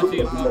Costlix is fun.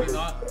 watching, probably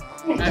not.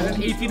 As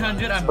an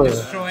 1800, I'm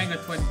destroying a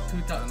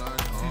 22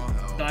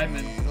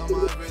 diamond.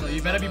 So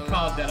you better be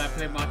proud that I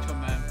play Macho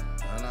Man.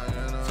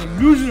 So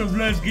loser of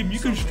last game, you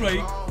can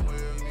strike.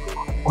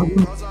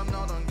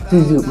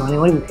 Dude, man,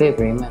 what do you play,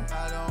 Rayman?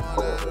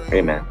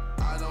 Hey man,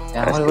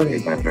 Yeah, that's what good do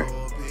you remember.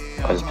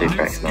 I'll just play I'm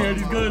tracks now. scared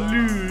he's gonna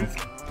lose.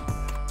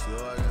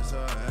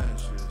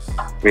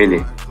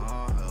 Really?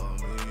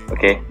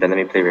 Okay, then let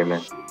me play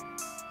Rayman.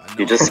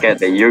 You're just scared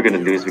that you're gonna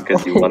lose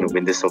because you want to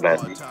win this so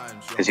badly.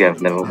 Because you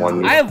have never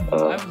won I'm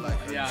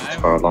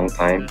for a long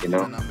time, you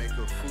know?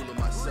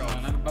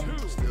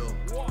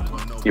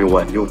 You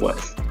what? You what?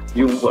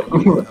 You what?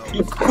 You what?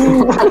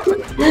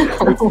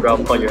 You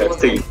grab on your ass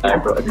till you die,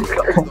 bro. You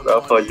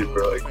grab on you,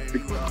 bro. You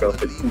grab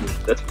on you.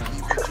 That's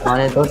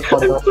Man, don't fall,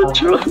 don't fall.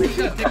 true. Take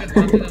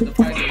advantage of the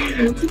fight.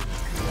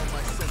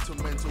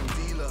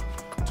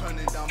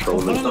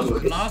 Trolling. One of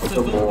those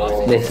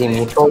blasters. They see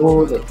me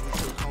trolling.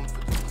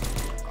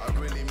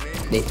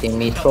 They see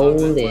me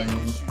trolling.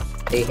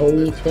 They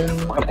hating. I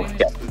won't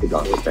get to the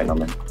last right now,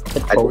 man.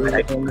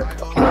 Trolling.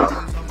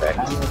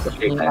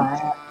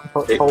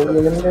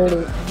 Trolling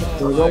dirty.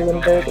 Rolling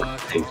dirty.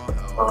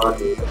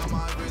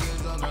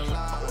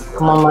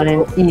 Come on, man,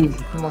 easy.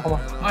 Come on.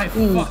 I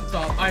fucked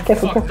up. I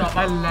fucked up.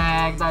 I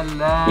lagged.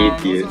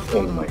 Idiot.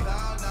 Oh my.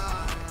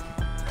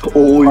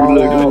 Oh,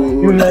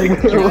 you like it.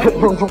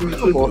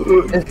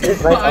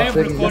 It's I right am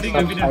after recording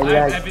this. evidence. I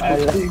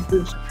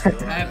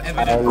have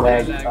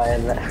evidence. I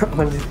have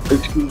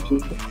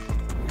evidence.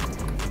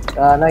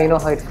 Now you know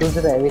how it feels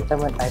every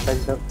time I type a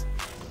joke.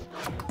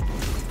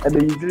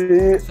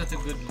 Such a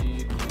good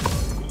lead.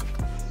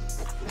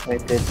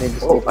 Wait,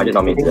 Oh, I did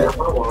not mean that.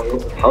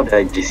 How did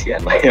I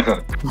GCN?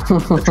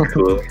 That's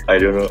cool. I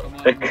don't know.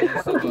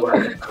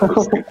 So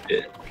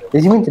stupid.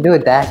 Did you mean to do a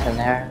dash and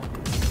there?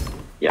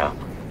 Yeah.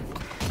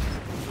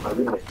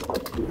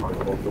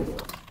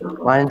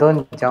 Man,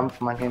 don't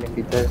jump, man, if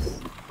you just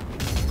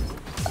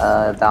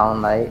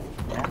down like.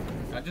 Yeah.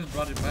 I just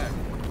brought it back.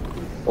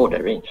 Oh,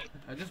 that range.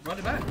 I just brought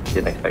it back.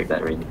 Didn't expect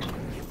that range.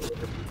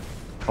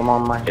 Come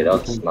on, man. Okay, that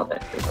was not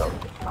that good.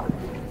 Not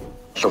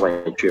sure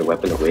why I threw a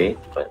weapon away,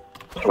 but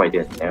not sure why I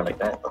did in air like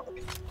that.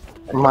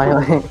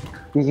 Man,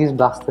 you use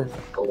blasters.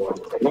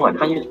 No, I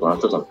can't use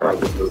blasters on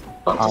practice.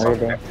 Oh,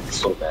 really? It's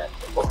so bad.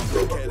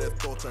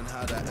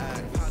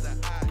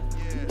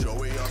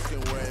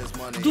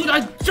 Dude,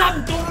 I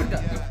jumped over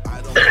that.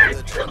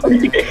 How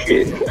did you get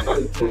hit?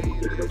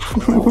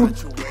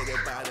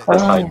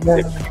 That's how you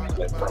play.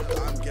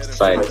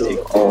 Side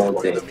take all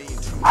day.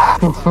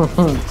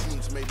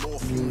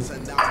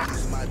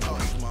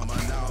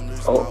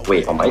 Oh,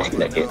 wait, on my screen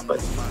that hit,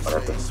 but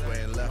whatever.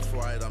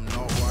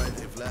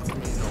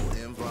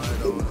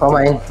 Come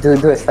on,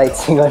 do a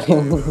sightseeing on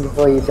him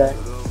before you die.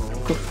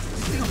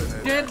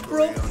 Dead,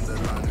 bro.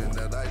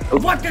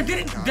 What? That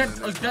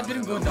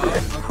didn't go down.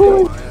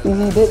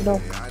 Easy did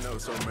though.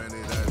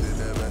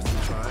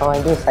 Come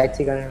on, do a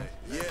sightseeing on him.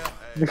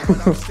 You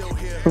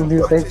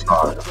said,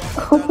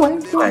 oh my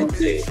god.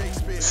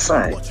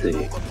 Side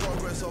D.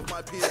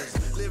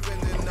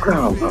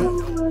 Ground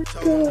pound.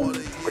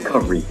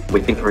 Recovery.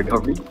 Waiting for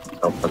recovery.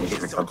 Oh, doesn't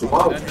get recovery.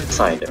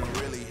 Side.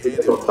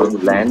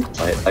 Doesn't land.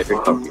 Side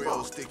recovery.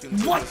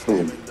 What?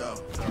 Boom.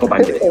 Go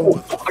back to it.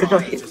 How did I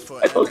hit?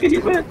 I thought you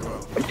hit, man.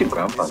 What did you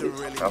ground pound?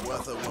 Ground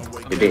pound.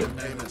 You're dead.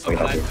 Oh, you're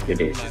not dead. You're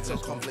dead.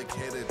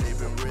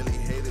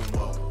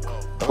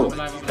 Oh,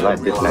 you like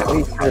this map.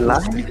 Wait, you're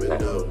alive?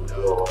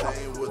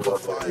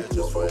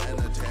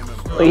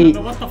 I Wait, don't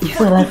know what the you're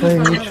fuck alive for is a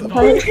this guy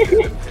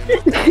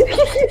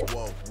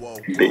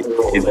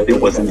It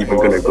wasn't even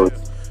gonna go.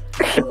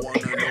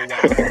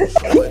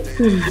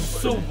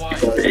 so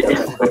wide.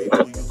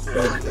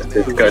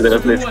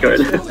 Let's go.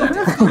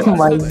 Oh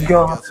my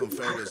god.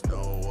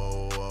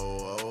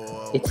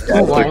 It's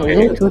too wide, is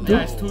it? 2-2?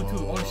 Yeah, it's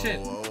 2-2. Oh shit.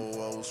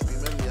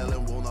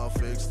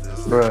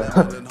 Bruh.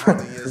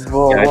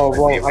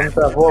 Whoa,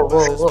 Hamza, whoa.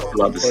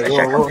 Love this. Hey,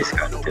 I whoa. can't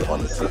discount it,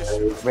 honestly.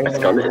 Bring My it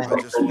Scarlet in, is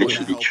like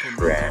literally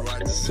trash.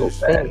 It's so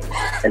Hey,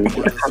 bad. And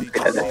you can't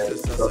get that.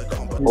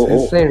 you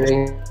play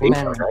Playing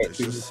Rayman.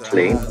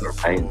 playing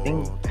Ryan.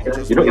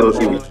 You know it would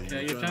be.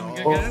 Okay, you're trying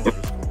to get it?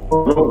 You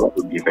know what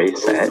would be very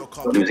sad?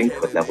 Losing to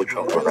a level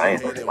 12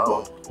 Orion.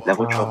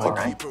 Level 12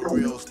 Orion.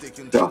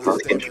 The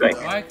first game strike.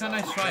 Why can't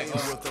I strike? Oh,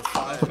 I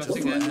was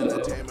pressing it.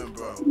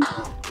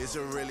 Is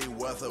it really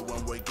worth it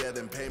when we're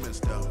getting payments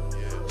though?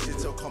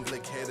 Shit's so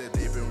complicated,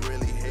 even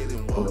really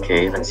hating.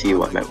 Okay, let's see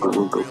what map we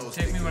will go.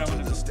 Take me where I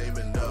want to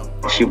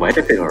go. She might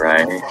have been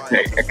Orion.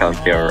 I can't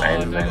play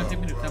Orion, No, man. take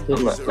me to temple.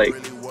 I'm not like,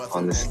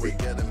 honestly.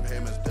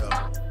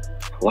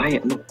 Why?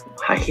 No,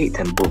 I hate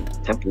Temple.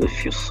 Temple, it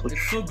feels so.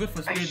 It's so good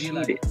for I speed, hate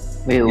like. it.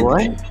 Wait,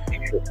 what?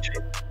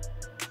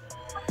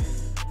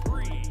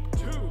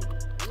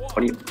 What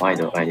do you? Why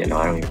don't I? No,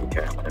 I don't even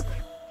care. Whatever.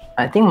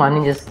 I think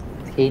Mani just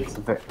hates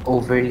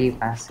overly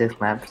passive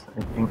maps,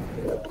 I think.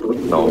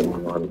 No,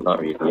 not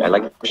really. I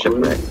like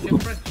Shipwreck.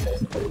 Shipwreck.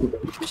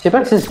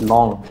 Shipwreck is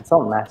long, it's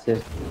not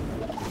massive.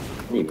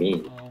 What do you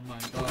mean? Oh my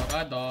god,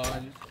 I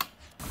dodged.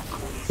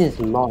 It's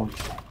long.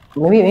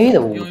 Maybe the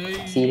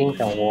Yo. ceilings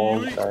and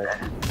walls are...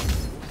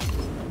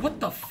 What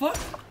the fuck?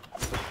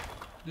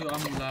 Dude,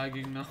 I'm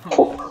lagging now.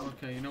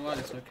 Okay, you know what?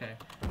 It's okay.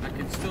 I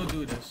can still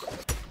do this.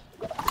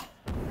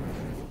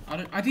 I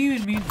didn't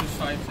even mean to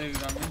side say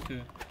that. I meant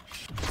to.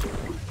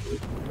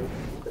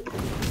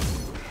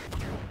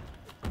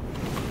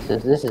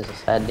 This is a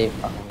sad day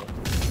for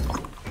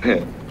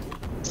me.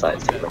 Side,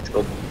 let's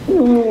go.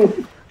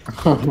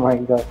 Oh my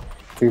god.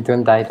 Dude,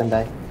 don't die.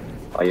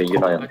 Oh, you're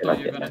not I dead, thought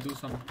you were gonna man. do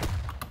some.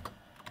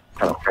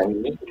 Trying to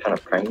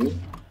prank me?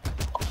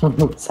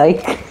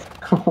 Psych.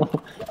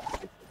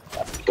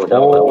 Go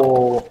down,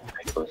 Oh,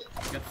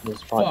 Get this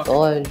spot fucked.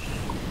 dodge.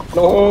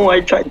 No,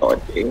 I tried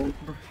dodging.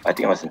 I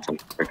think I was in some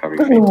recovery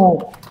frame.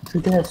 No,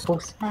 dude, that's so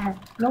sad.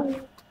 No.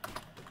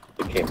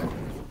 Okay, man.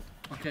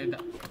 Okay,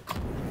 that.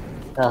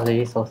 That was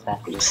really so sad.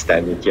 I'm just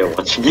standing here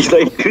watching you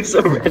like do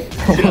some red.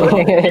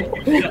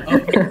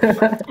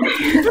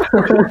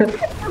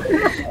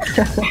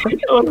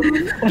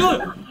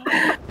 Dude!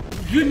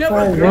 You never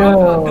Oh, grab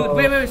no.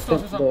 Dude, wait,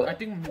 stop. I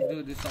think,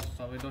 dude, this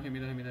stop. Wait, don't hit me.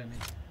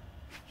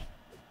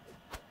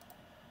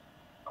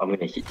 I'm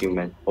gonna hit you,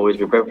 man. Always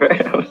be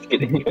prepared. I was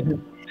kidding. Okay,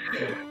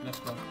 let's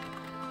go.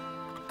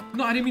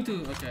 No, I didn't mean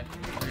to. Okay.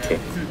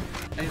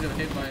 I need to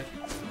hit by.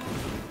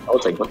 I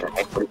was like, what the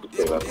heck? What did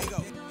you do?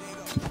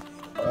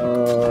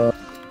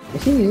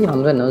 Is he using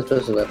Hamza knows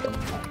those weapon?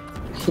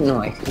 Actually,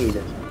 no, actually he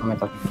does. What am I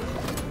talking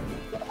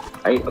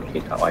Okay,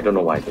 now I don't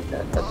know why I did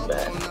that. That's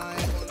bad.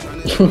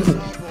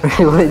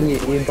 when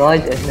you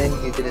dodge and then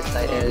you did a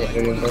side air and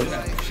you reverse.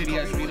 That shitty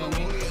ass read on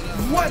me.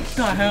 What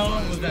the hell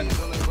was that?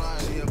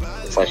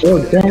 It's actually Oh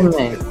damn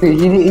man. Dude,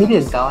 he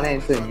did down air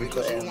into a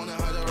neutral air.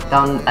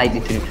 Down I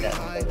did to neutral air.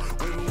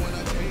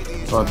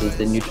 Well,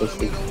 the neutral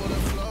state.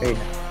 Very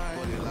nice.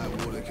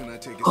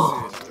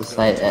 Oh, the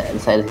side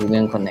is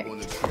going to connect.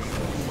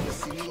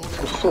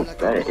 it's so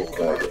bad at hit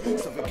guard.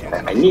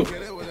 I need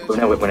when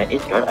I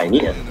hit guard, I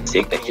need a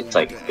sig that hits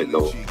like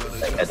below,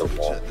 like at the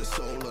wall.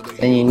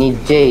 Then you need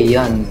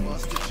Jae-yeon.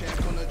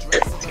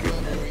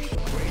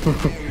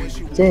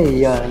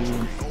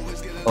 Jae-yeon.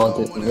 Oh,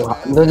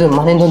 don't,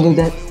 Martin, don't do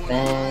that.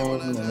 Man,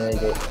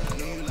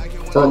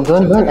 don't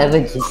ever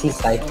GC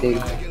sighting.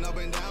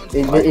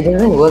 It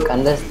doesn't work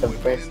unless the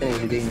person is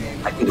doing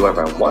it. I can do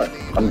whatever I want.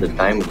 I'm the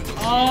diamond.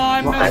 Oh,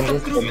 I No, messed I'm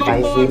up just the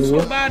combo. I'm so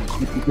advising bad.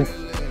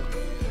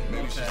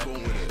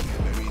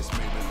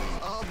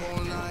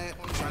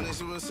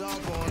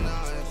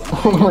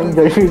 Oh my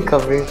god, you're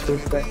covering so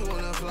fast.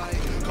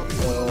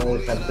 Oh,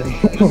 that's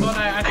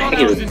I thought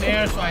I was in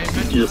air, so I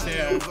meant to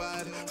stay.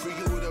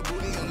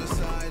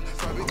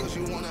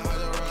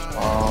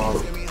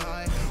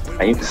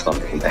 I need to stop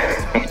doing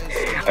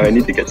that. I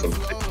need to get some.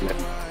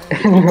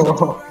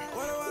 no.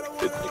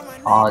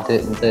 Oh,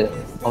 dude,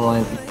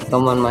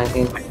 come on, my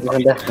thing.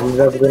 The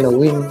Hamza's gonna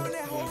win.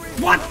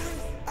 What?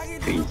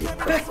 Crazy.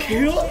 That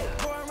kill?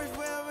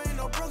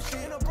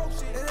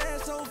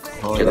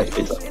 Oh, Okay, let's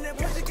face it.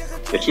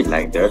 You actually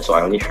lagged there, so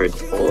I only heard.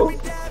 Oh,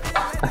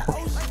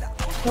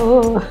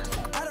 Oh.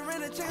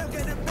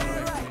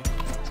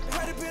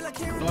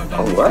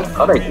 Oh, what?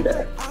 How'd I do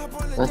that?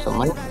 Want some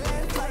money?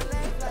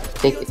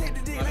 Take it. I don't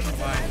know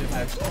why I did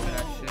that shit.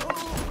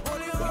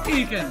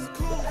 You can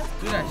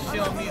do that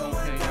shit on me?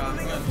 Okay, yeah, I'm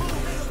gonna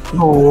do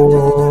No.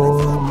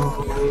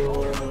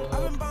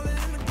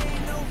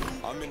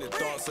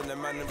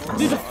 it.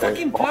 Dude, the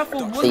fucking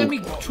platform won't let me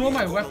throw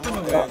my weapon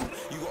away.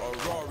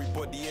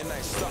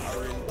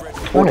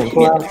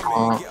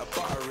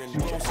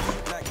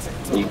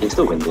 You can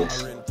still win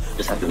this.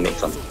 Just have to make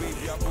some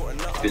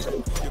do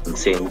some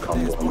insane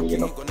combo on me, you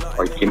know,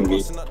 or give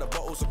me. To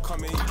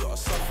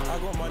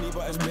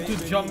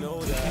jump,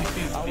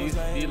 please,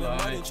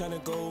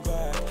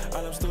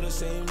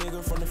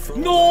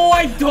 no,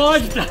 I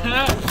dodged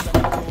that!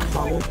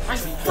 I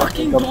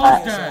fucking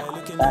dodged that!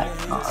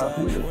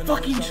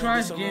 Fucking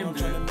trash game,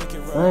 dude.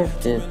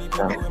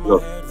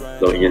 Look,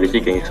 you're literally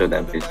getting so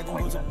damn pissed.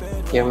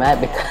 You're mad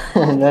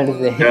because what is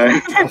it?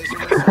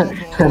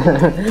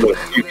 Look,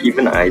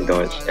 even I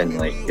dodge and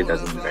like it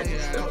doesn't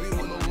register.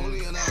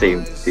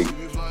 Same thing.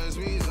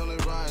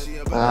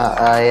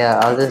 Yeah,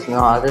 I'll just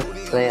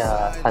play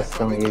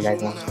custom you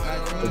guys want.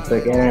 It's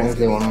like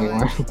say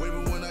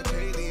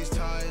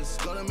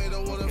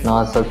 1v1.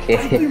 No, it's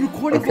okay.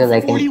 Because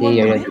I can see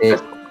your